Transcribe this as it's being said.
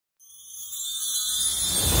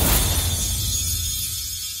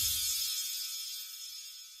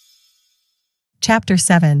Chapter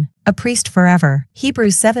 7. A priest forever.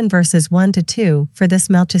 Hebrews 7 verses 1-2. For this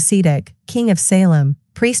Melchizedek, king of Salem,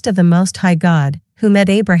 priest of the Most High God, who met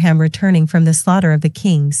Abraham returning from the slaughter of the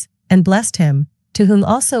kings, and blessed him, to whom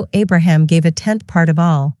also Abraham gave a tenth part of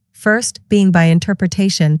all, first, being by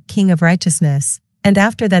interpretation, king of righteousness, and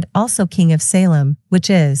after that also king of Salem, which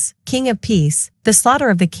is, king of peace. The slaughter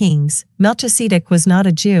of the kings. Melchizedek was not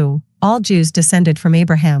a Jew. All Jews descended from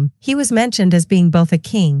Abraham. He was mentioned as being both a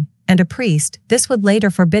king and a priest. This would later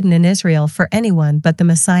forbidden in Israel for anyone but the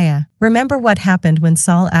Messiah. Remember what happened when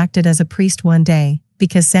Saul acted as a priest one day,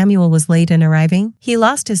 because Samuel was late in arriving? He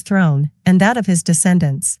lost his throne, and that of his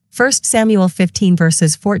descendants. 1 Samuel 15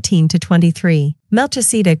 verses 14-23.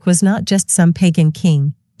 Melchizedek was not just some pagan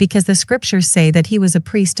king, because the scriptures say that he was a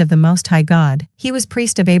priest of the Most High God. He was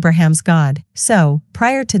priest of Abraham's God. So,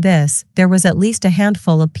 prior to this, there was at least a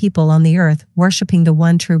handful of people on the earth worshipping the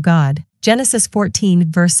one true God. Genesis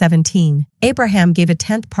 14 verse 17. Abraham gave a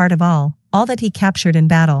tenth part of all that he captured in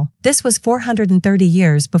battle. This was 430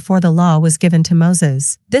 years before the law was given to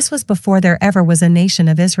Moses. This was before there ever was a nation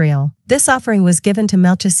of Israel. This offering was given to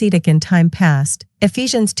Melchizedek in time past.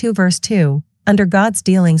 Ephesians 2 verse 2. Under God's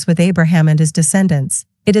dealings with Abraham and his descendants,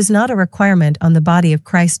 it is not a requirement on the body of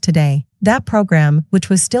Christ today. That program, which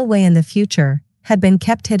was still way in the future, had been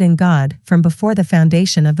kept hid in God from before the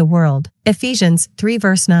foundation of the world. Ephesians 3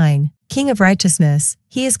 verse 9. King of righteousness,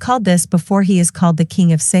 he is called this before he is called the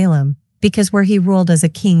king of Salem, because where he ruled as a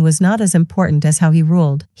king was not as important as how he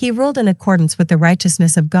ruled. He ruled in accordance with the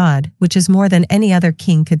righteousness of God, which is more than any other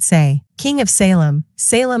king could say. King of Salem.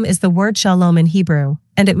 Salem is the word shalom in Hebrew,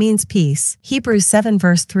 and it means peace. Hebrews 7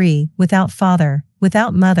 verse 3. Without father,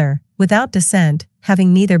 without mother, without descent,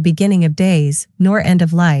 having neither beginning of days, nor end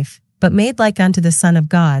of life, but made like unto the Son of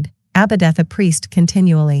God, abideth a priest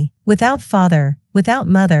continually. Without father, without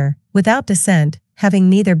mother, without descent, having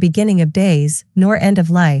neither beginning of days, nor end of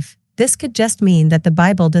life. This could just mean that the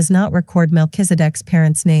Bible does not record Melchizedek's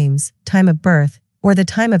parents' names, time of birth, or the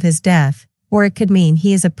time of his death, or it could mean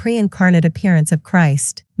he is a pre-incarnate appearance of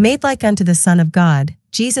Christ. Made like unto the Son of God.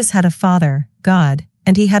 Jesus had a father, God,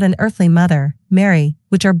 and he had an earthly mother, Mary,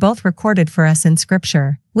 which are both recorded for us in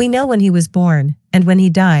Scripture. We know when he was born, and when he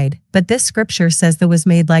died, but this Scripture says that was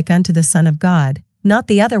made like unto the Son of God, not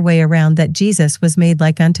the other way around, that Jesus was made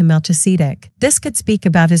like unto Melchizedek. This could speak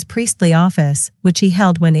about his priestly office, which he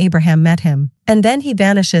held when Abraham met him. And then he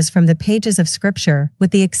vanishes from the pages of Scripture,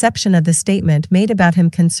 with the exception of the statement made about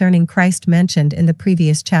him concerning Christ mentioned in the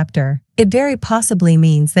previous chapter. It very possibly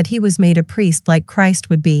means that he was made a priest like Christ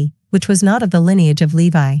would be, which was not of the lineage of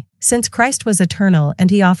Levi. Since Christ was eternal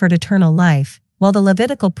and he offered eternal life, while the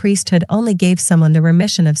Levitical priesthood only gave someone the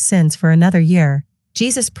remission of sins for another year,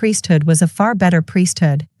 Jesus' priesthood was a far better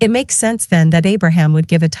priesthood. It makes sense then that Abraham would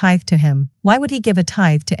give a tithe to him. Why would he give a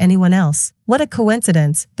tithe to anyone else? What a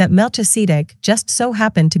coincidence that Melchizedek just so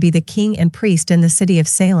happened to be the king and priest in the city of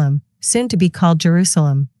Salem, soon to be called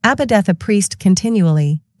Jerusalem. Abideth a priest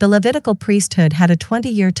continually. The Levitical priesthood had a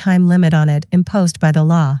 20-year time limit on it imposed by the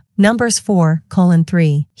law. Numbers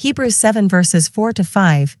 4:3. Hebrews 7 verses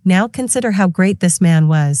 4-5. Now consider how great this man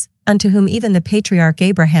was, unto whom even the patriarch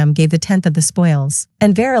Abraham gave the tenth of the spoils.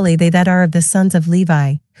 And verily they that are of the sons of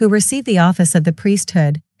Levi, who receive the office of the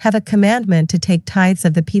priesthood, have a commandment to take tithes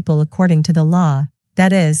of the people according to the law,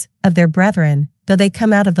 that is, of their brethren, though they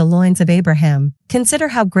come out of the loins of Abraham. Consider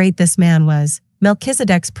how great this man was.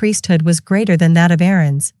 Melchizedek's priesthood was greater than that of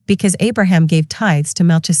Aaron's, because Abraham gave tithes to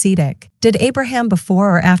Melchizedek. Did Abraham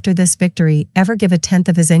before or after this victory ever give a tenth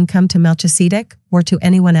of his income to Melchizedek, or to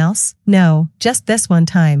anyone else? No, just this one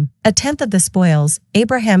time. A tenth of the spoils.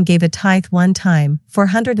 Abraham gave a tithe one time,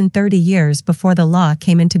 430 years before the law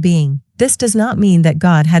came into being. This does not mean that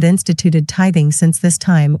God had instituted tithing since this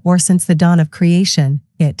time or since the dawn of creation.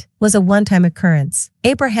 It was a one-time occurrence.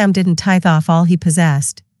 Abraham didn't tithe off all he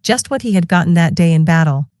possessed, just what he had gotten that day in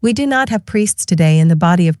battle. We do not have priests today in the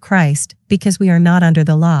body of Christ, because we are not under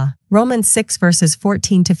the law. Romans 6 verses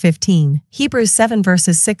 14-15. Hebrews 7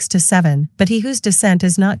 verses 6-7. But he whose descent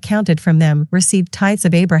is not counted from them received tithes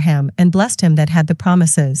of Abraham and blessed him that had the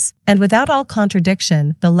promises. And without all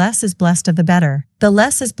contradiction, the less is blessed of the better. The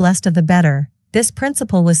less is blessed of the better. This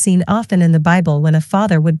principle was seen often in the Bible when a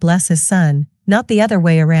father would bless his son, not the other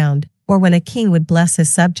way around, or when a king would bless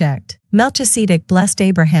his subject. Melchizedek blessed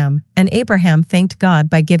Abraham, and Abraham thanked God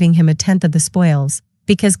by giving him a tenth of the spoils,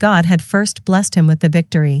 because God had first blessed him with the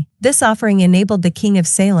victory. This offering enabled the king of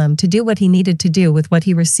Salem to do what he needed to do with what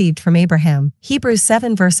he received from Abraham. Hebrews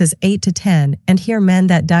 7 verses 8-10. And here men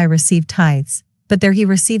that die receive tithes, but there he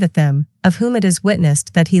receiveth them, of whom it is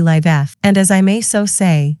witnessed that he liveth. And as I may so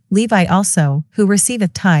say, Levi also, who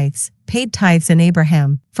receiveth tithes, paid tithes in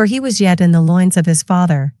Abraham, for he was yet in the loins of his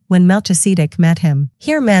father, when Melchizedek met him.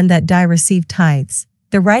 Here men that die receive tithes.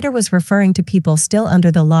 The writer was referring to people still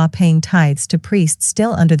under the law paying tithes to priests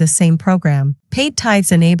still under the same program. Paid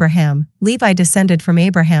tithes in Abraham. Levi descended from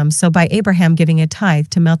Abraham, so by Abraham giving a tithe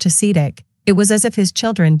to Melchizedek, it was as if his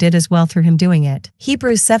children did as well through him doing it.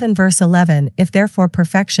 Hebrews 7 verse 11. If therefore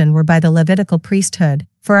perfection were by the Levitical priesthood,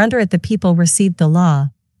 for under it the people received the law,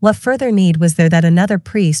 what further need was there that another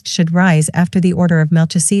priest should rise after the order of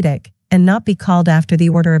Melchizedek, and not be called after the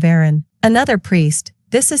order of Aaron? Another priest.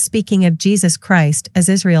 This is speaking of Jesus Christ as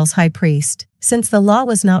Israel's high priest. Since the law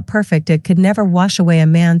was not perfect, it could never wash away a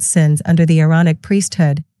man's sins under the Aaronic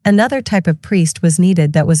priesthood. Another type of priest was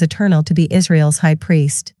needed that was eternal to be Israel's high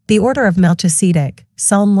priest. The order of Melchizedek.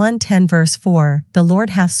 Psalm 110 verse 4. The Lord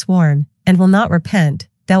hath sworn, and will not repent,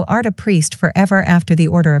 thou art a priest forever after the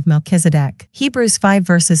order of Melchizedek. Hebrews 5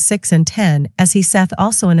 verses 6 and 10. As he saith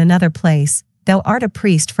also in another place, thou art a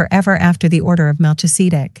priest forever after the order of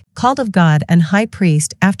Melchizedek. Called of God and high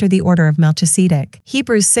priest after the order of Melchizedek.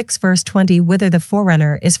 Hebrews 6 verse 20. Whither the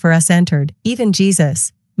forerunner is for us entered, even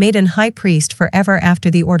Jesus, made an high priest forever after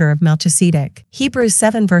the order of Melchizedek. Hebrews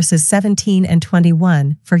 7 verses 17 and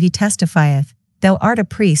 21. For he testifieth, thou art a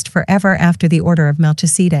priest forever after the order of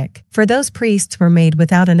Melchizedek. For those priests were made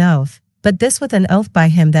without an oath, but this with an oath by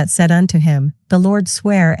him that said unto him, the Lord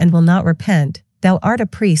sware and will not repent, thou art a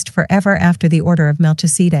priest forever after the order of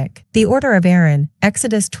Melchizedek. The order of Aaron.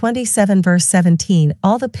 Exodus 27 verse 17.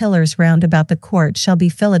 All the pillars round about the court shall be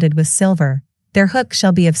filleted with silver, their hooks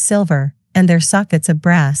shall be of silver, and their sockets of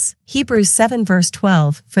brass. Hebrews 7 verse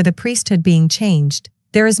 12. For the priesthood being changed,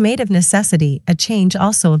 there is made of necessity a change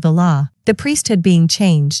also of the law. The priesthood being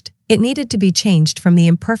changed, it needed to be changed from the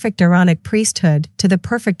imperfect Aaronic priesthood to the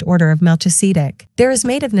perfect order of Melchizedek. There is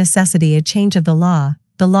made of necessity a change of the law.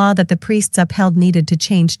 The law that the priests upheld needed to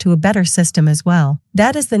change to a better system as well.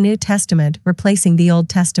 That is the New Testament replacing the Old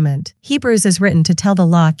Testament. Hebrews is written to tell the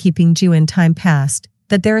law-keeping Jew in time past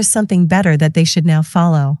that there is something better that they should now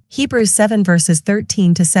follow. Hebrews 7 verses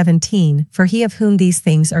 13 to 17. For he of whom these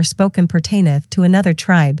things are spoken pertaineth to another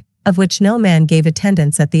tribe, of which no man gave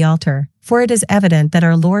attendance at the altar. For it is evident that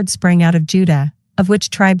our Lord sprang out of Judah, of which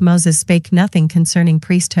tribe Moses spake nothing concerning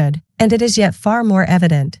priesthood. And it is yet far more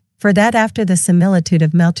evident, for that after the similitude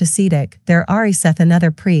of Melchizedek there ariseth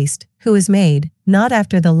another priest, who is made, not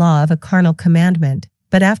after the law of a carnal commandment,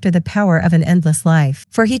 but after the power of an endless life.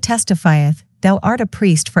 For he testifieth, thou art a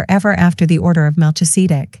priest forever after the order of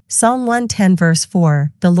Melchizedek. Psalm 110 verse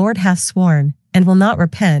 4. The Lord hath sworn, and will not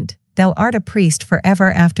repent, thou art a priest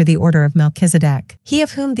forever after the order of Melchizedek. He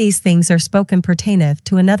of whom these things are spoken pertaineth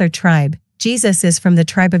to another tribe. Jesus is from the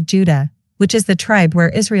tribe of Judah, which is the tribe where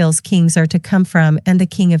Israel's kings are to come from, and the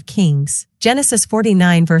King of Kings. Genesis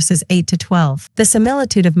 49 verses 8 to 12. The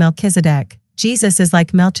similitude of Melchizedek. Jesus is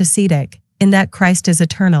like Melchizedek, in that Christ is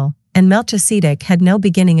eternal, and Melchizedek had no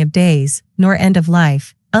beginning of days, nor end of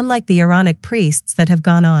life, unlike the Aaronic priests that have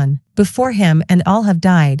gone on before him and all have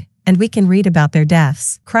died, and we can read about their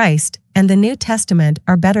deaths. Christ and the New Testament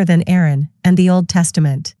are better than Aaron and the Old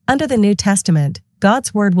Testament. Under the New Testament,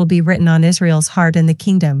 God's word will be written on Israel's heart in the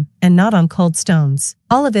kingdom, and not on cold stones.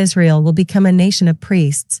 All of Israel will become a nation of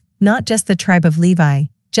priests, not just the tribe of Levi,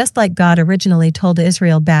 just like God originally told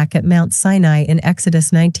Israel back at Mount Sinai in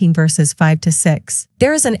Exodus 19 verses 5 to 6.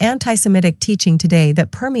 There is an anti-Semitic teaching today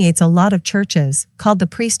that permeates a lot of churches, called the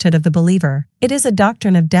priesthood of the believer. It is a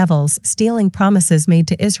doctrine of devils stealing promises made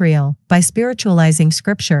to Israel by spiritualizing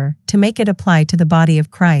scripture to make it apply to the body of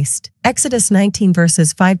Christ. Exodus 19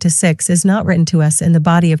 verses 5 to 6 is not written to us in the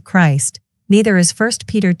body of Christ. Neither is 1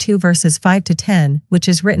 Peter 2 verses 5 to 10, which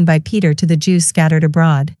is written by Peter to the Jews scattered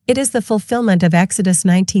abroad. It is the fulfillment of Exodus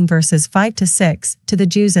 19 verses 5 to 6, to the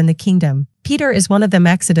Jews in the kingdom. Peter is one of them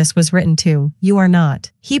Exodus was written to, you are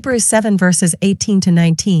not. Hebrews 7 verses 18 to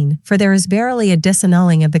 19, for there is verily a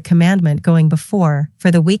disannulling of the commandment going before,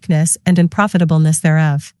 for the weakness and unprofitableness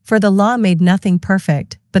thereof. For the law made nothing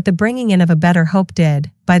perfect, but the bringing in of a better hope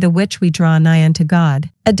did, by the which we draw nigh unto God.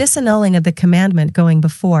 A disannulling of the commandment going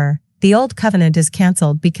before. The old covenant is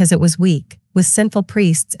cancelled because it was weak, with sinful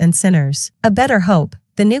priests and sinners. A better hope.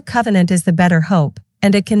 The new covenant is the better hope,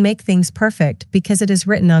 and it can make things perfect because it is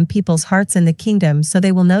written on people's hearts in the kingdom so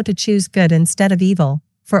they will know to choose good instead of evil.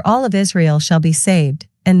 For all of Israel shall be saved,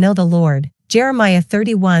 and know the Lord. Jeremiah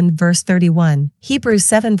 31 verse 31. Hebrews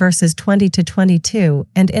 7 verses 20 to 22.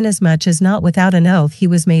 And inasmuch as not without an oath he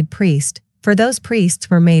was made priest, for those priests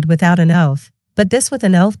were made without an oath. But this with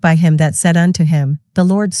an oath by him that said unto him, the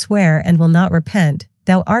Lord sware and will not repent,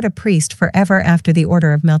 thou art a priest forever after the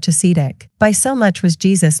order of Melchizedek. By so much was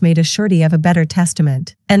Jesus made a surety of a better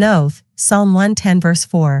testament. An oath. Psalm 110 verse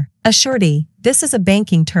 4. A surety, this is a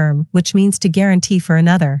banking term which means to guarantee for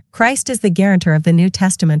another. Christ is the guarantor of the New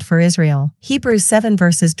Testament for Israel. Hebrews 7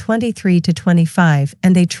 verses 23 to 25.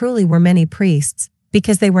 And they truly were many priests,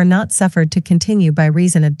 because they were not suffered to continue by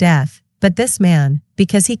reason of death. But this man,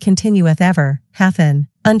 because he continueth ever, hath an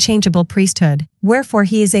unchangeable priesthood. Wherefore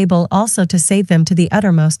he is able also to save them to the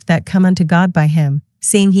uttermost that come unto God by him,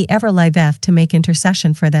 seeing he ever liveth to make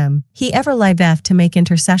intercession for them. He ever liveth to make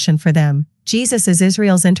intercession for them. Jesus is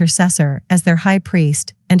Israel's intercessor as their high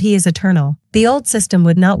priest, and he is eternal. The old system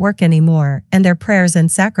would not work anymore, and their prayers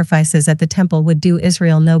and sacrifices at the temple would do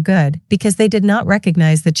Israel no good, because they did not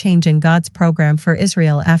recognize the change in God's program for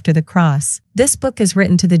Israel after the cross. This book is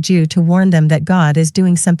written to the Jew to warn them that God is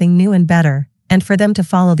doing something new and better, and for them to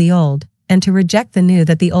follow the old, and to reject the new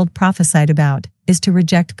that the old prophesied about, is to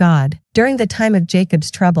reject God. During the time of Jacob's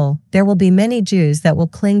trouble, there will be many Jews that will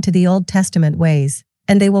cling to the Old Testament ways,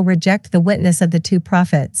 and they will reject the witness of the 2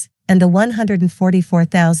 prophets, and the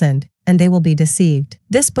 144,000, and they will be deceived.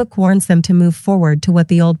 This book warns them to move forward to what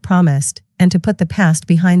the old promised, and to put the past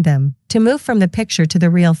behind them, to move from the picture to the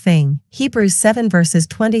real thing. Hebrews 7 verses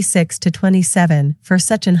 26 to 27. For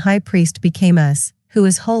such an high priest became us, who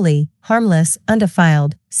is holy, harmless,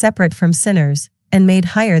 undefiled, separate from sinners, and made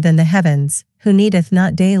higher than the heavens, who needeth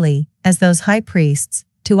not daily, as those high priests,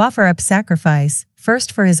 to offer up sacrifice,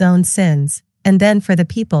 first for his own sins, and then for the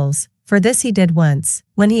people's. For this he did once,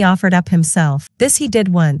 when he offered up himself. This he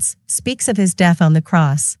did once, speaks of his death on the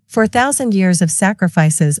cross. For 1,000 years of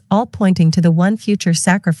sacrifices, all pointing to the one future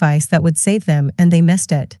sacrifice that would save them, and they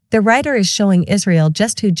missed it. The writer is showing Israel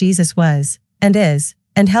just who Jesus was, and is,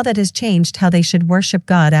 and how that has changed how they should worship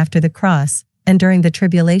God after the cross, and during the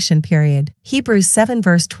tribulation period. Hebrews 7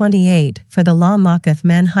 verse 28. For the law mocketh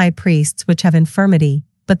men high priests which have infirmity,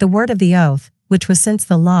 but the word of the oath, which was since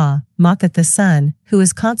the law, mocketh the Son, who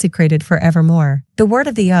is consecrated for evermore. The word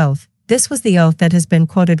of the oath, this was the oath that has been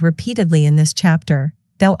quoted repeatedly in this chapter.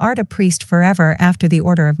 Thou art a priest forever after the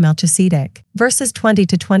order of Melchizedek. Verses 20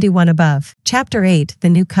 to 21 above. Chapter 8, the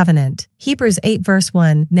New Covenant. Hebrews 8 verse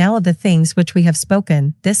 1. Now of the things which we have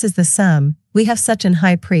spoken, this is the sum. We have such an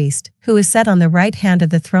high priest, who is set on the right hand of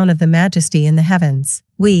the throne of the majesty in the heavens.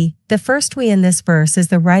 We, the first we in this verse is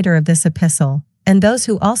the writer of this epistle, and those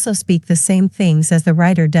who also speak the same things as the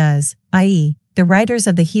writer does, i.e., the writers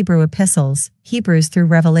of the Hebrew epistles, Hebrews through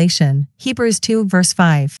Revelation. Hebrews 2 verse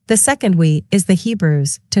 5. The second we is the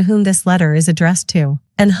Hebrews, to whom this letter is addressed to.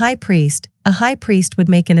 An high priest, a high priest would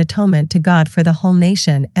make an atonement to God for the whole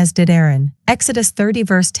nation, as did Aaron. Exodus 30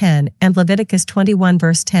 verse 10 and Leviticus 21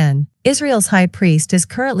 verse 10. Israel's high priest is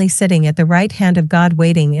currently sitting at the right hand of God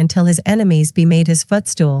waiting until his enemies be made his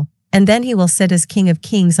footstool, and then he will sit as King of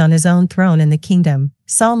Kings on his own throne in the kingdom.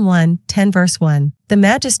 Psalm 1:10 verse 1. The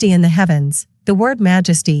majesty in the heavens. The word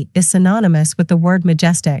majesty is synonymous with the word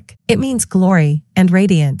majestic. It means glory and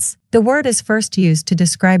radiance. The word is first used to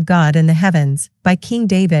describe God in the heavens by King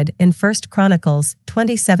David in 1 Chronicles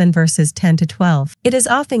 27 verses 10 to 12. It is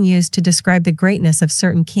often used to describe the greatness of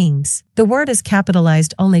certain kings. The word is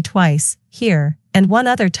capitalized only twice, here, and one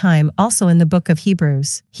other time also in the book of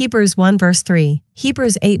Hebrews. Hebrews 1 verse 3.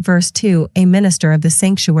 Hebrews 8 verse 2. A minister of the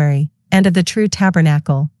sanctuary, and of the true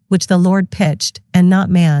tabernacle, which the Lord pitched, and not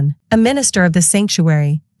man. A minister of the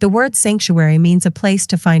sanctuary. The word sanctuary means a place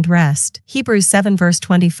to find rest. Hebrews 7 verse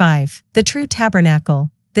 25. The true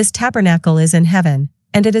tabernacle. This tabernacle is in heaven,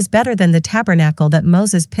 and it is better than the tabernacle that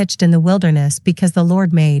Moses pitched in the wilderness because the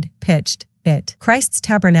Lord pitched it. Christ's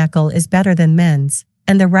tabernacle is better than men's,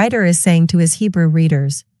 and the writer is saying to his Hebrew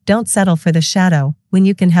readers, don't settle for the shadow, when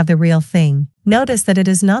you can have the real thing. Notice that it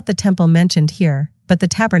is not the temple mentioned here, but the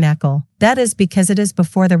tabernacle. That is because it is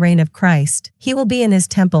before the reign of Christ. He will be in his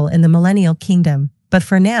temple in the millennial kingdom, but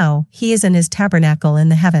for now, he is in his tabernacle in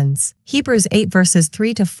the heavens. Hebrews 8 verses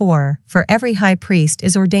 3 to 4. For every high priest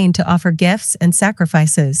is ordained to offer gifts and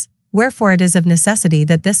sacrifices, wherefore it is of necessity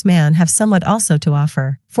that this man have somewhat also to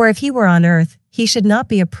offer. For if he were on earth, he should not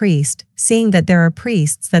be a priest, seeing that there are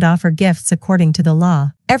priests that offer gifts according to the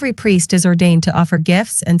law. Every priest is ordained to offer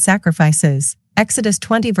gifts and sacrifices. Exodus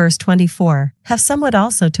 20 verse 24. Have somewhat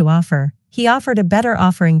also to offer. He offered a better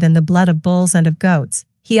offering than the blood of bulls and of goats.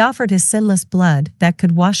 He offered his sinless blood that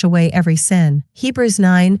could wash away every sin. Hebrews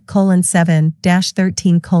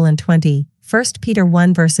 9:7-13:20. 1 Peter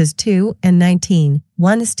 1 verses 2 and 19.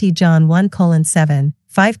 1 St. John 1:7,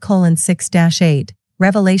 5:6-8.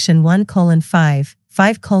 Revelation 1:5,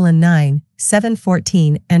 5:9,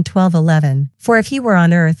 7:14 and 12:11. For if he were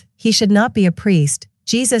on earth, he should not be a priest.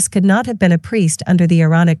 Jesus could not have been a priest under the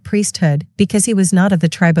Aaronic priesthood because he was not of the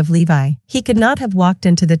tribe of Levi. He could not have walked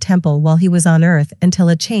into the temple while he was on earth until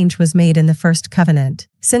a change was made in the first covenant.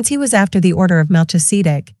 Since he was after the order of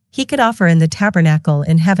Melchizedek, He could offer in the tabernacle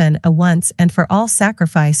in heaven a once and for all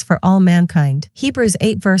sacrifice for all mankind. Hebrews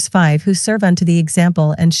 8 verse 5 Who serve unto the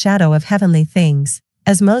example and shadow of heavenly things,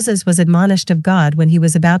 as Moses was admonished of God when he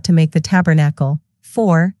was about to make the tabernacle.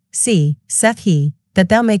 4. See, saith he, that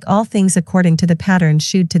thou make all things according to the pattern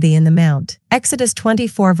shewed to thee in the mount. Exodus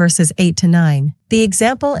 24 verses 8-9. The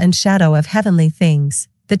example and shadow of heavenly things.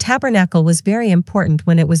 The tabernacle was very important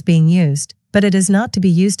when it was being used, but it is not to be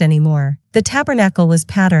used anymore. The tabernacle was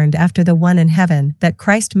patterned after the one in heaven that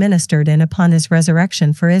Christ ministered in upon his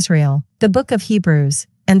resurrection for Israel. The book of Hebrews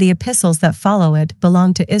and the epistles that follow it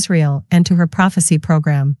belong to Israel and to her prophecy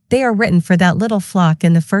program. They are written for that little flock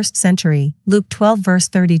in the first century, Luke 12 verse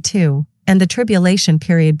 32, and the tribulation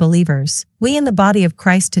period believers. We in the body of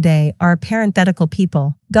Christ today are a parenthetical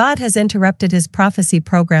people. God has interrupted his prophecy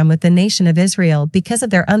program with the nation of Israel because of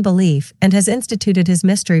their unbelief and has instituted his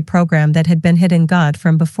mystery program that had been hidden God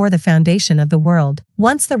from before the foundation of the world.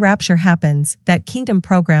 Once the rapture happens, that kingdom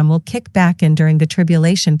program will kick back in during the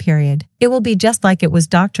tribulation period. It will be just like it was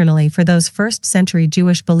doctrinally for those first century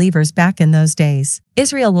Jewish believers back in those days.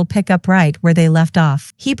 Israel will pick up right where they left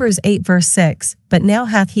off. Hebrews 8 verse 6, But now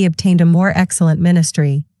hath he obtained a more excellent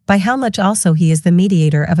ministry, by how much also he is the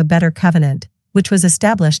mediator of a better covenant, which was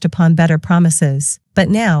established upon better promises. But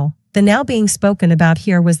now, the now being spoken about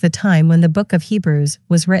here was the time when the book of Hebrews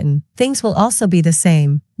was written. Things will also be the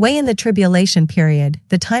same way in the tribulation period,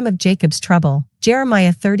 the time of Jacob's trouble.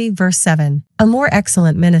 Jeremiah 30 verse 7. A more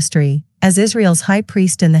excellent ministry, as Israel's high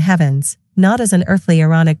priest in the heavens, not as an earthly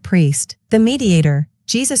Aaronic priest. The mediator,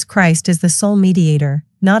 Jesus Christ, is the sole mediator,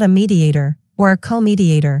 not a mediator, or a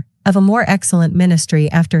co-mediator, of a more excellent ministry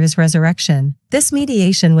after his resurrection. This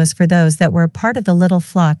mediation was for those that were a part of the little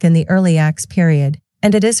flock in the early Acts period,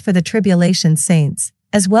 and it is for the tribulation saints,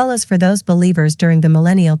 as well as for those believers during the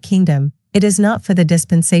millennial kingdom. It is not for the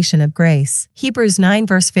dispensation of grace. Hebrews 9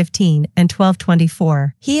 verse 15 and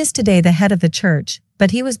 12:24. He is today the head of the church,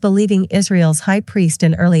 but he was believing Israel's high priest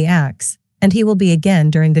in early Acts, and he will be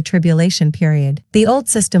again during the tribulation period. The old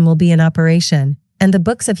system will be in operation, and the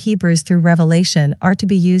books of Hebrews through Revelation are to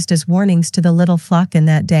be used as warnings to the little flock in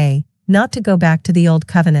that day, not to go back to the old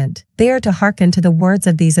covenant. They are to hearken to the words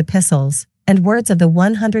of these epistles, and words of the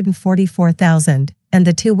 144,000, and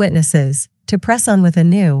the two witnesses, to press on with a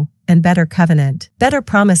new and better covenant. Better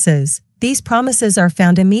promises. These promises are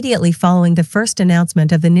found immediately following the first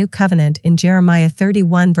announcement of the new covenant in Jeremiah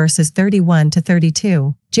 31 verses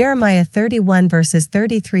 31-32. Jeremiah 31 verses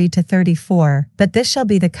 33-34. But this shall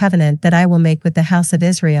be the covenant that I will make with the house of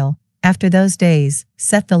Israel. After those days,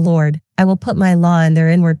 saith the Lord, I will put my law in their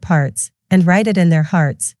inward parts, and write it in their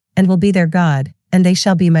hearts, and will be their God, and they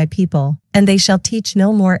shall be my people. And they shall teach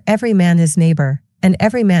no more every man his neighbor, and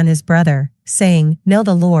every man his brother, saying, Know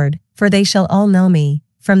the Lord, for they shall all know me,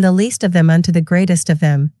 from the least of them unto the greatest of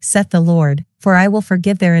them, saith the Lord, for I will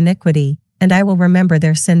forgive their iniquity, and I will remember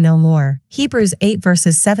their sin no more. Hebrews 8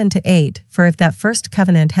 verses 7-8. For if that first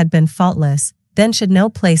covenant had been faultless, then should no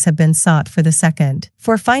place have been sought for the second.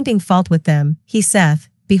 For finding fault with them, he saith,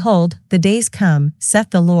 Behold, the days come,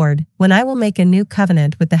 saith the Lord, when I will make a new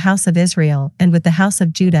covenant with the house of Israel and with the house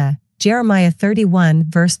of Judah. Jeremiah 31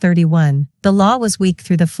 verse 31. The law was weak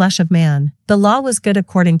through the flesh of man. The law was good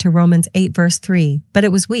according to Romans 8 verse 3, but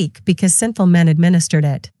it was weak because sinful men administered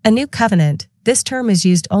it. A new covenant. This term is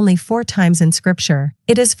used only 4 times in Scripture.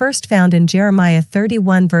 It is first found in Jeremiah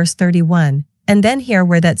 31 verse 31, and then here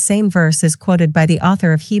where that same verse is quoted by the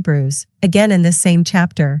author of Hebrews, again in this same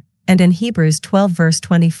chapter, and in Hebrews 12 verse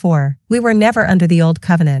 24. We were never under the old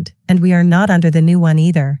covenant, and we are not under the new one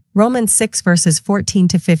either. Romans 6 verses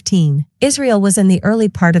 14-15. Israel was in the early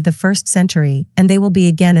part of the first century, and they will be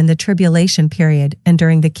again in the tribulation period and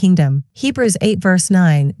during the kingdom. Hebrews 8 verse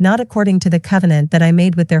 9. Not according to the covenant that I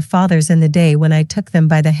made with their fathers in the day when I took them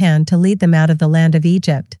by the hand to lead them out of the land of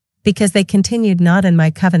Egypt, because they continued not in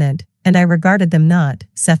my covenant, and I regarded them not,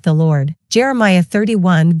 saith the Lord. Jeremiah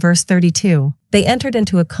 31 verse 32. They entered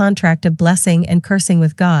into a contract of blessing and cursing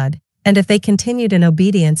with God, and if they continued in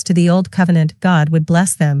obedience to the old covenant, God would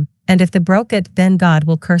bless them, and if they broke it, then God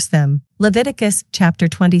will curse them. Leviticus chapter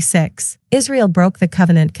 26. Israel broke the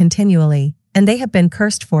covenant continually, and they have been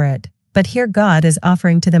cursed for it, but here God is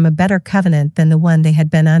offering to them a better covenant than the one they had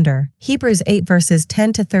been under. Hebrews 8 verses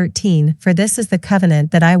 10-13. For this is the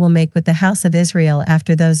covenant that I will make with the house of Israel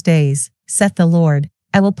after those days, saith the Lord.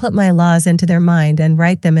 I will put my laws into their mind and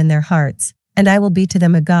write them in their hearts, and I will be to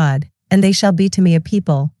them a God, and they shall be to me a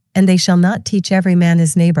people, and they shall not teach every man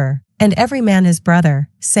his neighbor, and every man his brother,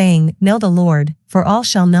 saying, Know the Lord, for all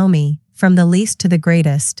shall know me, from the least to the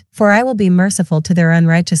greatest. For I will be merciful to their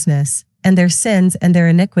unrighteousness, and their sins and their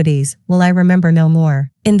iniquities will I remember no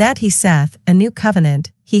more. In that he saith, a new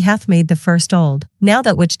covenant, he hath made the first old. Now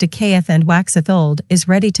that which decayeth and waxeth old is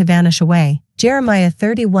ready to vanish away. Jeremiah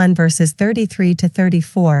 31 verses 33 to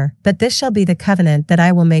 34. But this shall be the covenant that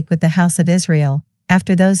I will make with the house of Israel.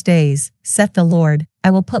 After those days, saith the Lord,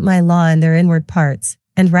 I will put my law in their inward parts,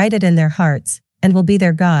 and write it in their hearts, and will be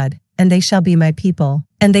their God, and they shall be my people.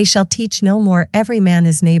 And they shall teach no more every man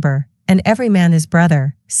his neighbor, and every man his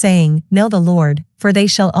brother, saying, Know the Lord, for they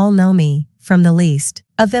shall all know me, from the least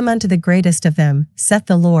of them unto the greatest of them, saith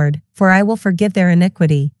the Lord, for I will forgive their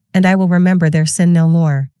iniquity, and I will remember their sin no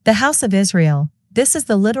more. The house of Israel, this is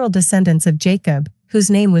the literal descendants of Jacob, whose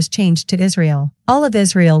name was changed to Israel. All of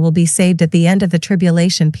Israel will be saved at the end of the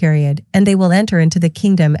tribulation period, and they will enter into the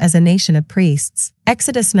kingdom as a nation of priests.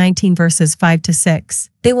 Exodus 19 verses 5 to 6.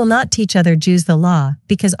 They will not teach other Jews the law,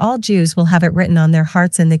 because all Jews will have it written on their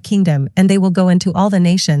hearts in the kingdom, and they will go into all the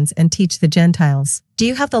nations and teach the Gentiles. Do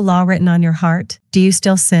you have the law written on your heart? Do you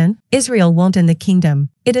still sin? Israel won't in the kingdom.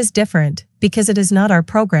 It is different, because it is not our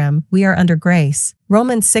program, we are under grace.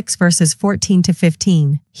 Romans 6 verses 14 to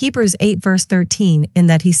 15. Hebrews 8 verse 13. In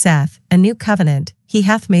that he saith, a new covenant, he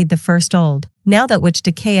hath made the first old. Now that which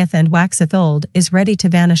decayeth and waxeth old is ready to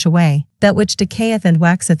vanish away. That which decayeth and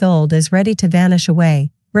waxeth old is ready to vanish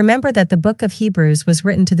away. Remember that the book of Hebrews was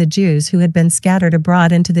written to the Jews who had been scattered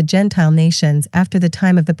abroad into the Gentile nations after the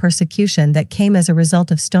time of the persecution that came as a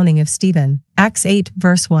result of stoning of Stephen. Acts 8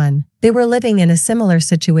 verse 1. They were living in a similar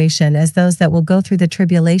situation as those that will go through the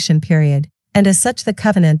tribulation period, and as such the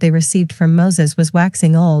covenant they received from Moses was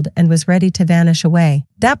waxing old and was ready to vanish away.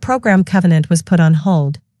 That program covenant was put on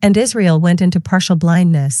hold, and Israel went into partial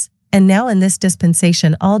blindness, and now in this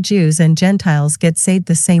dispensation all Jews and Gentiles get saved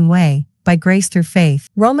the same way, by grace through faith.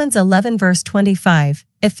 Romans 11 verse 25,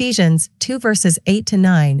 Ephesians 2 verses 8 to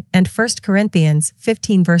 9, and 1 Corinthians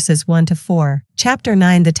 15 verses 1 to 4. Chapter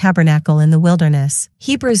 9 The Tabernacle in the Wilderness.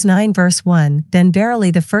 Hebrews 9 verse 1 Then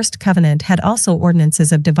verily the first covenant had also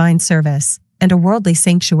ordinances of divine service, and a worldly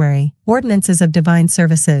sanctuary. Ordinances of divine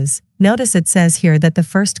services. Notice it says here that the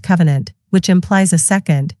first covenant, which implies a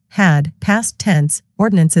second, had, past tense,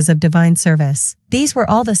 ordinances of divine service. These were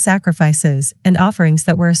all the sacrifices and offerings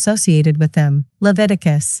that were associated with them.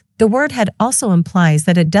 Leviticus. The word had also implies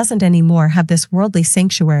that it doesn't anymore have this worldly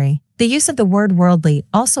sanctuary. The use of the word worldly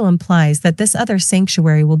also implies that this other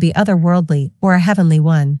sanctuary will be otherworldly or a heavenly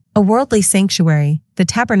one. A worldly sanctuary, the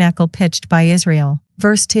tabernacle pitched by Israel.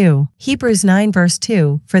 Verse 2. Hebrews 9 verse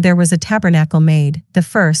 2 For there was a tabernacle made, the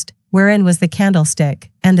first, wherein was the candlestick,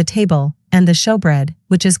 and the table, and the showbread,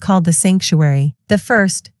 which is called the sanctuary. The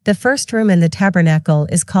first room in the tabernacle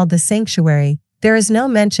is called the sanctuary. There is no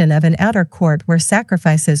mention of an outer court where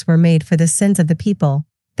sacrifices were made for the sins of the people.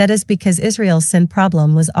 That is because Israel's sin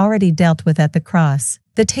problem was already dealt with at the cross.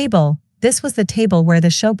 The table, this was the table where the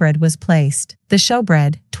showbread was placed. The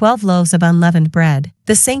showbread, 12 loaves of unleavened bread.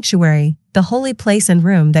 The sanctuary, the holy place and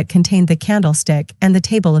room that contained the candlestick and the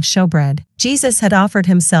table of showbread. Jesus had offered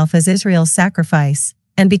himself as Israel's sacrifice,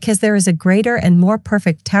 and because there is a greater and more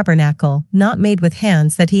perfect tabernacle, not made with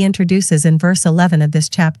hands that he introduces in verse 11 of this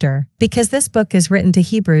chapter. Because this book is written to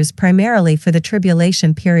Hebrews primarily for the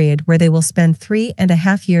tribulation period where they will spend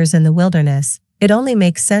 3.5 years in the wilderness, it only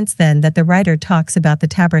makes sense then that the writer talks about the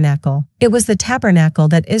tabernacle. It was the tabernacle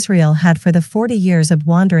that Israel had for the 40 years of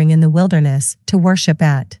wandering in the wilderness to worship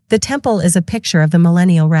at. The temple is a picture of the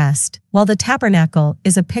millennial rest, while the tabernacle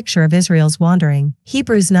is a picture of Israel's wandering.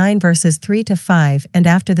 Hebrews 9 verses 3 to 5 And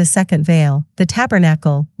after the second veil, the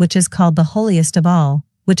tabernacle, which is called the holiest of all,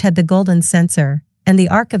 which had the golden censer, and the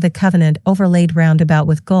ark of the covenant overlaid round about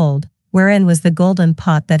with gold, wherein was the golden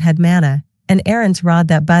pot that had manna, and Aaron's rod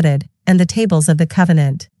that budded, and the tables of the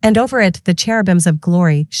covenant, and over it the cherubims of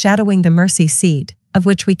glory shadowing the mercy seat, of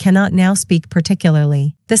which we cannot now speak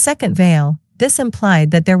particularly. The second veil, this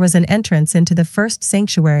implied that there was an entrance into the first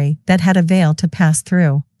sanctuary that had a veil to pass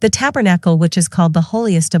through. The tabernacle, which is called the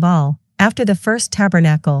holiest of all, after the first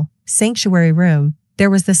tabernacle, sanctuary room, there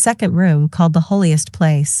was the second room called the holiest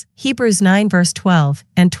place. Hebrews 9 verse 12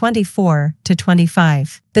 and 24 to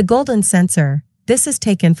 25. The golden censer, this is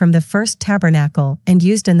taken from the first tabernacle and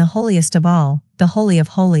used in the holiest of all, the Holy of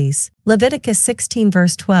Holies. Leviticus 16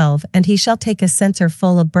 verse 12 And he shall take a censer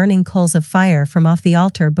full of burning coals of fire from off the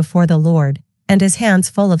altar before the Lord, and his hands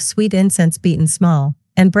full of sweet incense beaten small,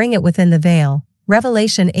 and bring it within the veil.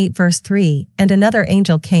 Revelation 8 verse 3 And another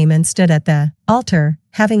angel came and stood at the altar,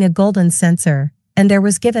 having a golden censer, and there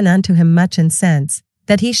was given unto him much incense,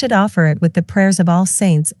 that he should offer it with the prayers of all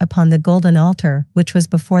saints upon the golden altar which was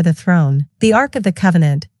before the throne. The Ark of the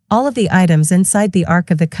Covenant, All of the items inside the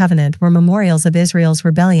Ark of the Covenant were memorials of Israel's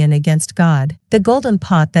rebellion against God. The golden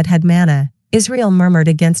pot that had manna, Israel murmured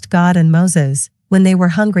against God and Moses when they were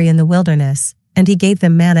hungry in the wilderness, and he gave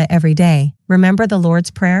them manna every day. Remember the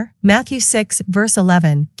Lord's Prayer? Matthew 6, verse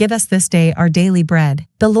 11, "Give us this day our daily bread."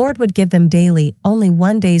 The Lord would give them daily only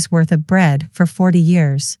 1 day's worth of bread for 40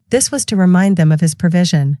 years. This was to remind them of his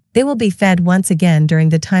provision. They will be fed once again during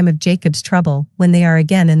the time of Jacob's trouble when they are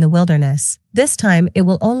again in the wilderness. This time it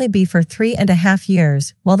will only be for 3.5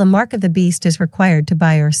 years, while the mark of the beast is required to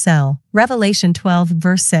buy or sell. Revelation 12,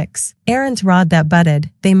 verse 6. Aaron's rod that budded,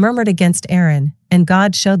 they murmured against Aaron, and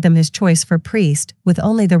God showed them his choice for priest, with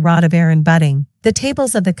only the rod of Aaron budding. The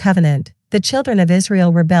tables of the covenant. The children of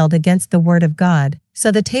Israel rebelled against the word of God,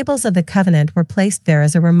 so the tables of the covenant were placed there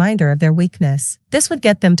as a reminder of their weakness. This would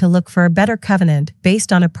get them to look for a better covenant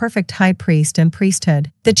based on a perfect high priest and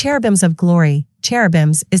priesthood. The cherubims of glory.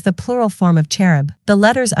 Cherubims is the plural form of cherub. The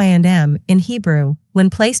letters I and M in Hebrew, when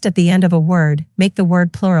placed at the end of a word, make the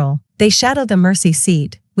word plural. They shadow the mercy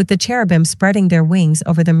seat, with the cherubim spreading their wings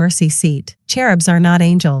over the mercy seat. Cherubs are not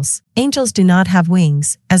angels. Angels do not have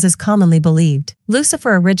wings, as is commonly believed.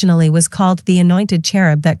 Lucifer originally was called the anointed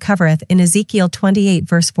cherub that covereth in Ezekiel 28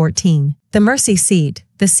 verse 14. The mercy seat,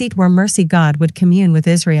 the seat where mercy God would commune with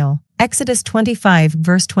Israel. Exodus 25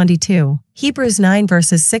 verse 22. Hebrews 9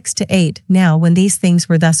 verses 6-8. Now when these things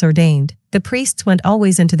were thus ordained, the priests went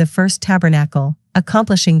always into the first tabernacle,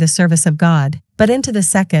 accomplishing the service of God. But into the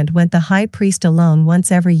second went the high priest alone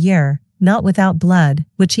once every year, not without blood,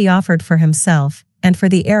 which he offered for himself, and for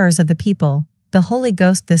the errors of the people, the Holy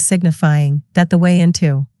Ghost, this signifying that the way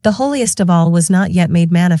into the holiest of all was not yet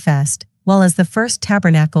made manifest, while as the first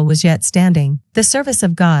tabernacle was yet standing. The service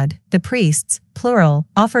of God, the priests, plural,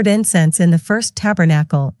 offered incense in the first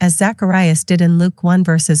tabernacle, as Zacharias did in Luke 1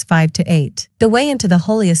 verses 5-8. The way into the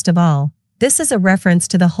holiest of all. This is a reference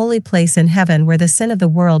to the holy place in heaven where the sin of the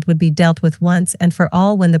world would be dealt with once and for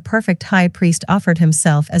all when the perfect high priest offered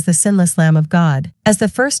himself as the sinless Lamb of God. As the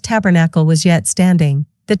first tabernacle was yet standing,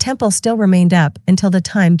 the temple still remained up until the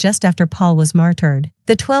time just after Paul was martyred.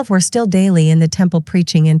 The 12 were still daily in the temple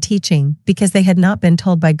preaching and teaching because they had not been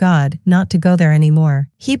told by God not to go there anymore.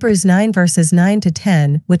 Hebrews 9 verses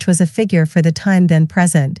 9-10, which was a figure for the time then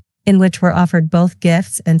present, in which were offered both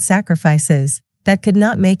gifts and sacrifices, that could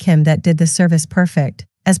not make him that did the service perfect,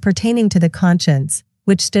 as pertaining to the conscience,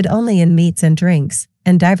 which stood only in meats and drinks,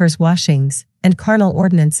 and divers washings, and carnal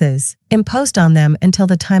ordinances, imposed on them until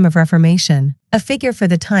the time of Reformation. A figure for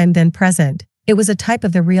the time then present, it was a type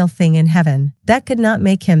of the real thing in heaven, that could not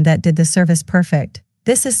make him that did the service perfect.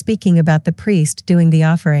 This is speaking about the priest doing the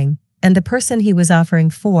offering, and the person he was offering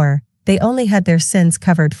for, they only had their sins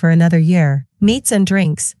covered for another year. Meats and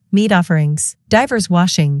drinks, meat offerings, divers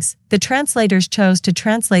washings. The translators chose to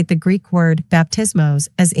translate the Greek word baptismos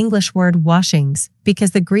as English word washings,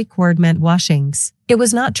 because the Greek word meant washings. It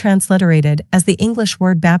was not transliterated as the English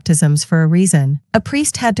word baptisms for a reason. A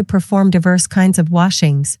priest had to perform diverse kinds of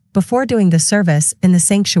washings before doing the service in the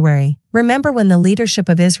sanctuary. Remember when the leadership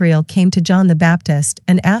of Israel came to John the Baptist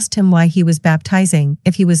and asked him why he was baptizing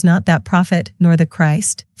if he was not that prophet nor the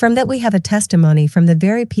Christ? From that we have a testimony from the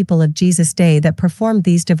very people of Jesus' day that performed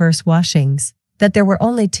these diverse washings, that there were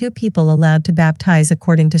only 2 people allowed to baptize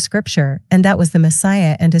according to Scripture, and that was the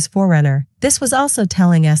Messiah and his forerunner. This was also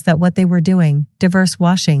telling us that what they were doing, diverse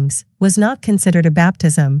washings, was not considered a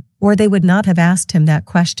baptism, or they would not have asked him that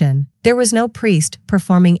question. There was no priest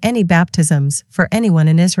performing any baptisms for anyone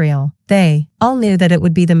in Israel. They all knew that it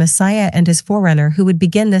would be the Messiah and his forerunner who would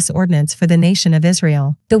begin this ordinance for the nation of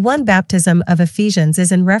Israel. The one baptism of Ephesians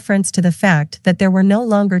is in reference to the fact that there were no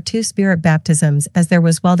longer 2 spirit baptisms as there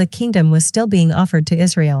was while the kingdom was still being offered to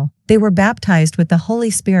Israel. They were baptized with the Holy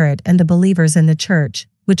Spirit, and the believers in the church,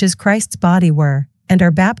 which is Christ's body, were, and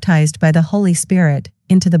are baptized by the Holy Spirit,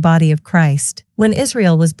 into the body of Christ. When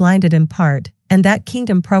Israel was blinded in part, and that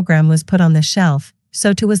kingdom program was put on the shelf,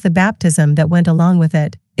 so too was the baptism that went along with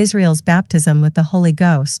it, Israel's baptism with the Holy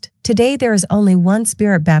Ghost. Today there is only one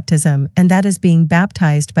Spirit baptism, and that is being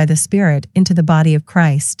baptized by the Spirit into the body of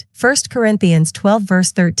Christ. 1 Corinthians 12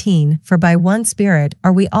 verse 13, For by one Spirit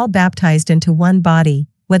are we all baptized into one body,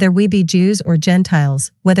 whether we be Jews or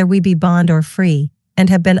Gentiles, whether we be bond or free, and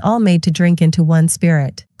have been all made to drink into one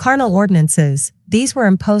Spirit. Carnal ordinances, these were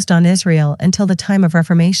imposed on Israel until the time of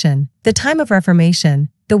Reformation. The time of Reformation,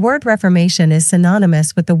 the word Reformation is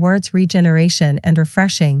synonymous with the words regeneration and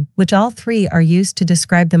refreshing, which all 3 are used to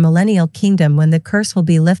describe the millennial kingdom when the curse will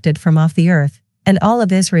be lifted from off the earth, and all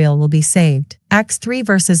of Israel will be saved. Acts 3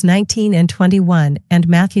 verses 19 and 21, and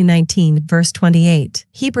Matthew 19 verse 28.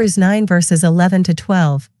 Hebrews 9 verses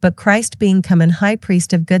 11-12, But Christ being come an high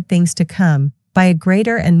priest of good things to come, by a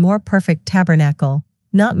greater and more perfect tabernacle,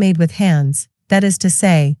 not made with hands, that is to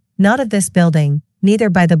say, not of this building, neither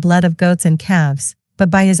by the blood of goats and calves, but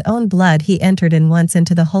by his own blood he entered in once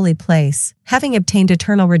into the holy place, having obtained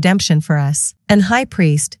eternal redemption for us. And high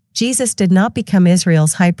priest, Jesus did not become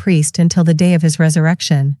Israel's high priest until the day of his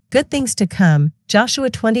resurrection. Good things to come, Joshua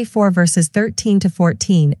 24 verses 13 to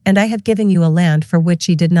 14. And I have given you a land for which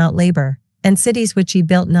ye did not labor, and cities which ye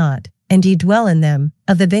built not, and ye dwell in them,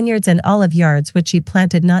 of the vineyards and olive yards which ye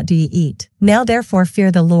planted not do ye eat. Now therefore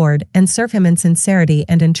fear the Lord, and serve him in sincerity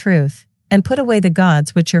and in truth, and put away the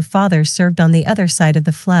gods which your fathers served on the other side of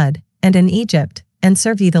the flood, and in Egypt, and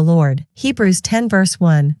serve ye the Lord. Hebrews 10 verse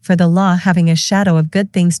 1. For the law having a shadow of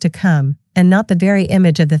good things to come, and not the very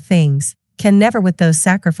image of the things, can never with those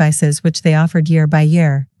sacrifices which they offered year by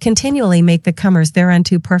year, continually make the comers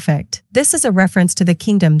thereunto perfect. This is a reference to the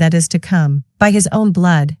kingdom that is to come. By his own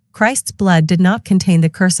blood, Christ's blood did not contain the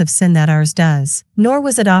curse of sin that ours does, nor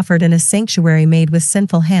was it offered in a sanctuary made with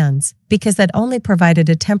sinful hands, because that only provided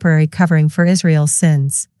a temporary covering for Israel's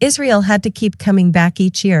sins. Israel had to keep coming back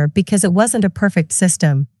each year because it wasn't a perfect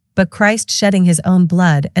system, but Christ shedding his own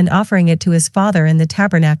blood and offering it to his Father in the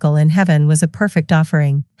tabernacle in heaven was a perfect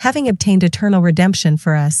offering, having obtained eternal redemption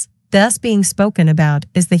for us. Thus being spoken about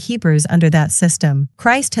is the Hebrews under that system.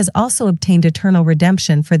 Christ has also obtained eternal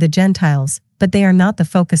redemption for the Gentiles, but they are not the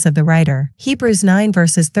focus of the writer. Hebrews 9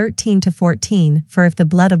 verses 13 to 14. For if the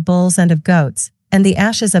blood of bulls and of goats, and the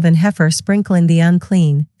ashes of an heifer sprinkling the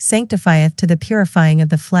unclean, sanctifieth to the purifying of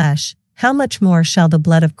the flesh, how much more shall the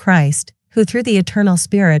blood of Christ, who through the eternal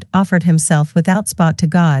Spirit offered himself without spot to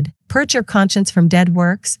God, purge your conscience from dead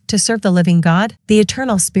works, to serve the living God? The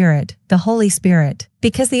eternal Spirit, the Holy Spirit.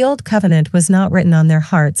 Because the old covenant was not written on their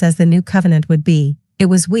hearts as the new covenant would be, it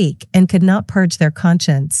was weak and could not purge their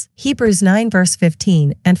conscience. Hebrews 9 verse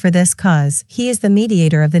 15. And for this cause, he is the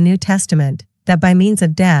mediator of the New Testament, that by means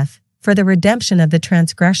of death, for the redemption of the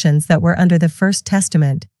transgressions that were under the first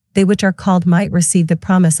testament, they which are called might receive the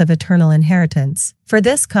promise of eternal inheritance. For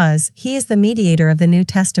this cause, he is the mediator of the New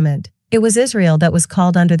Testament. It was Israel that was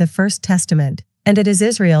called under the first testament, and it is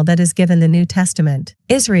Israel that is given the New Testament.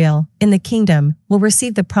 Israel, in the kingdom, will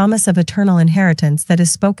receive the promise of eternal inheritance that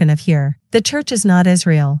is spoken of here. The church is not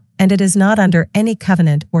Israel, and it is not under any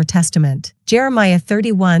covenant or testament. Jeremiah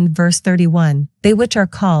 31 verse 31. They which are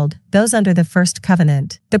called, those under the first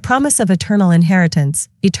covenant. The promise of eternal inheritance,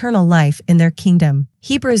 eternal life in their kingdom.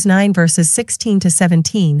 Hebrews 9 verses 16 to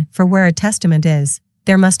 17. For where a testament is,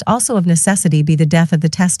 there must also of necessity be the death of the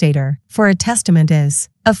testator. For a testament is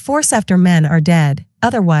of force after men are dead,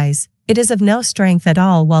 otherwise, it is of no strength at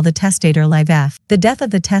all while the testator liveth. The death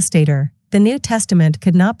of the testator. The New Testament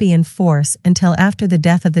could not be in force until after the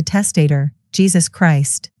death of the testator, Jesus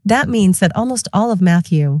Christ. That means that almost all of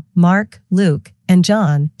Matthew, Mark, Luke, and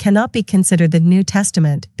John cannot be considered the New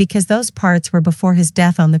Testament because those parts were before his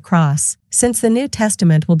death on the cross. Since the New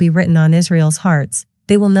Testament will be written on Israel's hearts,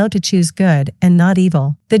 they will know to choose good and not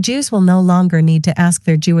evil. The Jews will no longer need to ask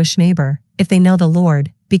their Jewish neighbor if they know the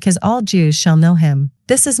Lord, because all Jews shall know him.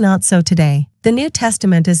 This is not so today. The New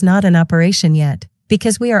Testament is not in operation yet,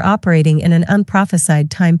 because we are operating in an unprophesied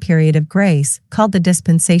time period of grace, called the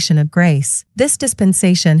dispensation of grace. This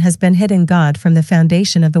dispensation has been hid in God from the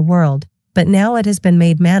foundation of the world, but now it has been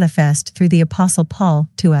made manifest through the Apostle Paul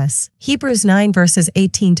to us. Hebrews 9 verses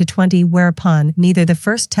 18 to 20. Whereupon neither the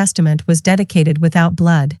first testament was dedicated without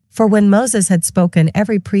blood. For when Moses had spoken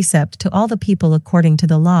every precept to all the people according to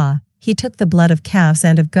the law, he took the blood of calves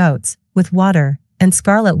and of goats, with water, and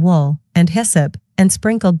scarlet wool, and hyssop, and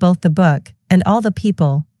sprinkled both the book, and all the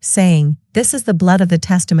people, saying, This is the blood of the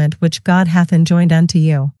testament which God hath enjoined unto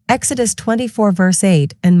you. Exodus 24 verse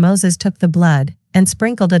 8. And Moses took the blood, and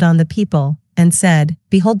sprinkled it on the people, and said,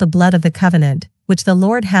 Behold the blood of the covenant, which the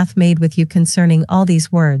Lord hath made with you concerning all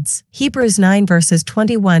these words. Hebrews 9 verses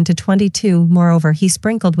 21 to 22. Moreover he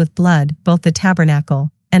sprinkled with blood both the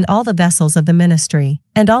tabernacle, and all the vessels of the ministry.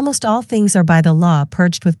 And almost all things are by the law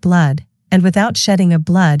purged with blood, and without shedding of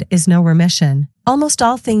blood is no remission. Almost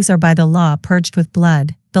all things are by the law purged with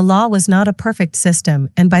blood. The law was not a perfect system,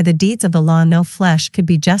 and by the deeds of the law no flesh could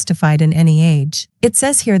be justified in any age. It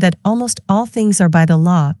says here that almost all things are by the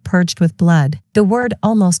law purged with blood. The word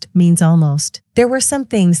almost means almost. There were some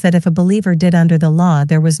things that if a believer did under the law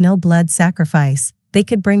there was no blood sacrifice, they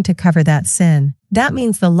could bring to cover that sin. That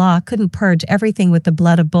means the law couldn't purge everything with the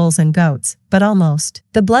blood of bulls and goats, but almost.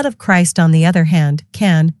 The blood of Christ, on the other hand,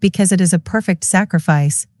 can, because it is a perfect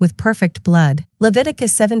sacrifice, with perfect blood.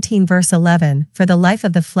 Leviticus 17 verse 11, For the life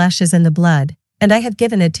of the flesh is in the blood, and I have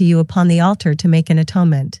given it to you upon the altar to make an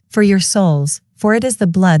atonement for your souls. for it is the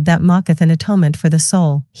blood that maketh an atonement for the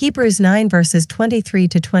soul. Hebrews 9 verses 23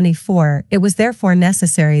 to 24. It was therefore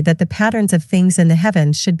necessary that the patterns of things in the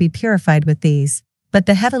heavens should be purified with these, but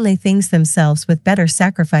the heavenly things themselves with better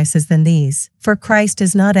sacrifices than these. For Christ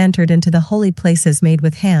is not entered into the holy places made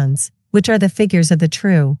with hands, which are the figures of the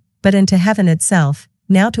true, but into heaven itself,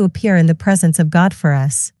 now to appear in the presence of God for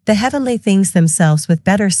us. The heavenly things themselves with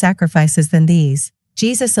better sacrifices than these.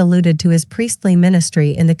 Jesus alluded to his priestly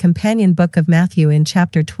ministry in the companion book of Matthew in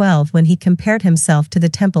chapter 12 when he compared himself to the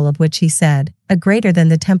temple, of which he said, "A greater than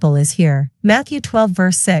the temple is here." Matthew 12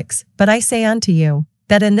 verse 6, "But I say unto you,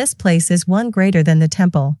 that in this place is one greater than the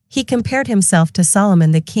temple." He compared himself to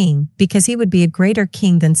Solomon the king, because he would be a greater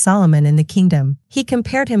king than Solomon in the kingdom. He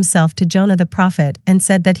compared himself to Jonah the prophet and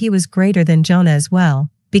said that he was greater than Jonah as well,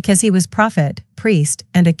 because he was prophet, priest,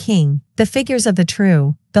 and a king. The figures of the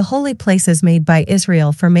true, the holy places made by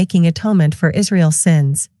Israel for making atonement for Israel's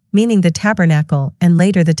sins, meaning the tabernacle and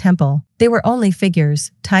later the temple. They were only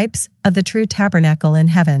figures, types, of the true tabernacle in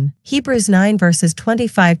heaven. Hebrews 9 verses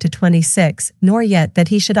 25 to 26, "Nor yet that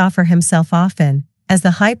he should offer himself often, as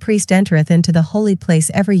the high priest entereth into the holy place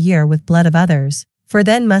every year with blood of others, for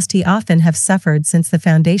then must he often have suffered since the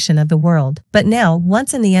foundation of the world. But now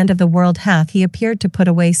once in the end of the world hath he appeared to put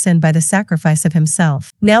away sin by the sacrifice of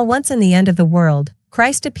himself." Now once in the end of the world,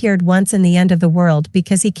 Christ appeared once in the end of the world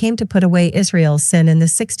because he came to put away Israel's sin in the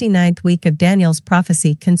 69th week of Daniel's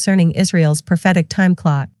prophecy concerning Israel's prophetic time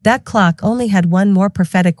clock. That clock only had one more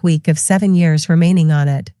prophetic week of 7 years remaining on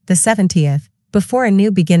it, the 70th, before a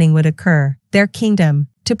new beginning would occur, their kingdom.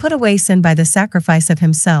 To put away sin by the sacrifice of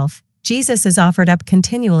himself, Jesus is offered up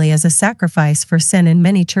continually as a sacrifice for sin in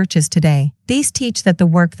many churches today. These teach that the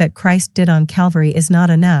work that Christ did on Calvary is not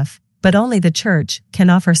enough, but only the church can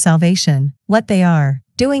offer salvation. What they are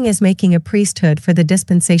doing is making a priesthood for the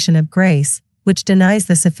dispensation of grace, which denies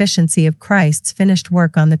the sufficiency of Christ's finished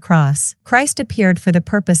work on the cross. Christ appeared for the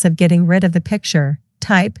purpose of getting rid of the picture,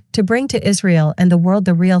 type, to bring to Israel and the world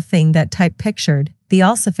the real thing that type pictured, the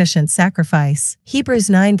all-sufficient sacrifice. Hebrews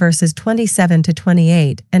 9 verses 27 to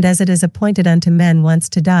 28, "And as it is appointed unto men once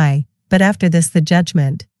to die, but after this the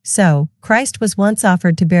judgment, so Christ was once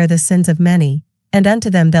offered to bear the sins of many, and unto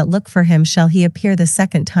them that look for him shall he appear the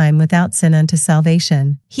second time without sin unto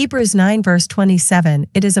salvation." Hebrews 9 verse 27,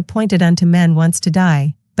 "It is appointed unto men once to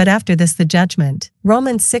die, but after this the judgment."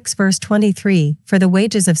 Romans 6 verse 23, "For the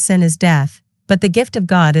wages of sin is death, but the gift of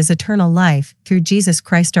God is eternal life, through Jesus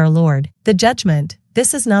Christ our Lord." The judgment.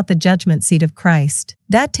 This is not the judgment seat of Christ.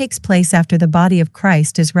 That takes place after the body of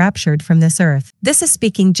Christ is raptured from this earth. This is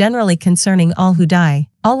speaking generally concerning all who die.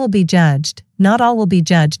 All will be judged. Not all will be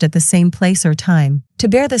judged at the same place or time. To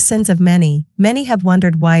bear the sins of many. Many have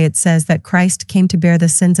wondered why it says that Christ came to bear the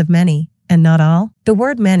sins of many, and not all. The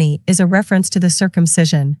word many is a reference to the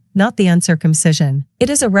circumcision, not the uncircumcision. It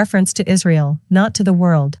is a reference to Israel, not to the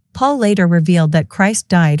world. Paul later revealed that Christ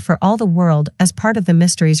died for all the world as part of the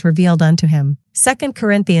mysteries revealed unto him. 2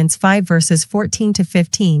 Corinthians 5 verses 14 to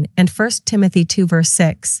 15 and 1 Timothy 2 verse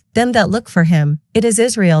 6. "Them that look for him, it is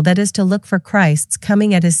Israel that is to look for Christ's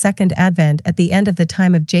coming at his second advent at the end of the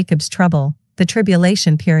time of Jacob's trouble, the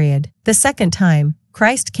tribulation period." The second time,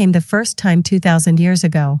 Christ came the first time 2,000 years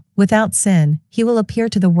ago, without sin. He will appear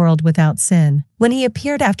to the world without sin. When he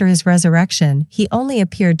appeared after his resurrection, he only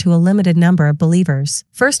appeared to a limited number of believers.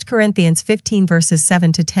 1 Corinthians 15 verses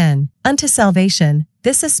 7 to 10. "Unto salvation."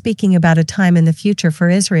 This is speaking about a time in the future for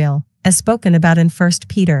Israel, as spoken about in 1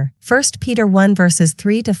 Peter. 1 Peter 1 verses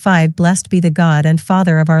 3 to 5. "Blessed be the God and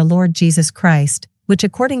Father of our Lord Jesus Christ, which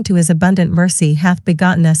according to his abundant mercy hath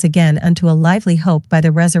begotten us again unto a lively hope by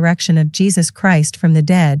the resurrection of Jesus Christ from the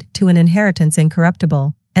dead, to an inheritance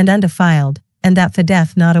incorruptible, and undefiled, and that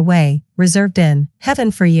fadeth not away, reserved in heaven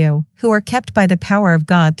for you, who are kept by the power of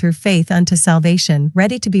God through faith unto salvation,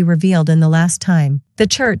 ready to be revealed in the last time." The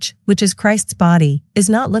church, which is Christ's body, is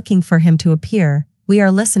not looking for him to appear. We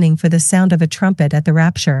are listening for the sound of a trumpet at the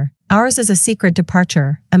rapture. Ours is a secret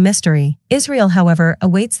departure, a mystery. Israel, however,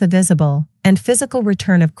 awaits the visible and physical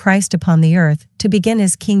return of Christ upon the earth to begin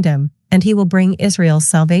his kingdom, and he will bring Israel's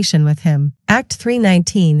salvation with him. Act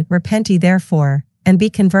 3:19, "Repent ye therefore, and be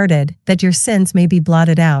converted, that your sins may be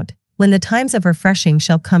blotted out, when the times of refreshing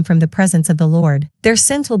shall come from the presence of the Lord." Their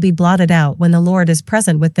sins will be blotted out when the Lord is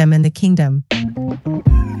present with them in the kingdom.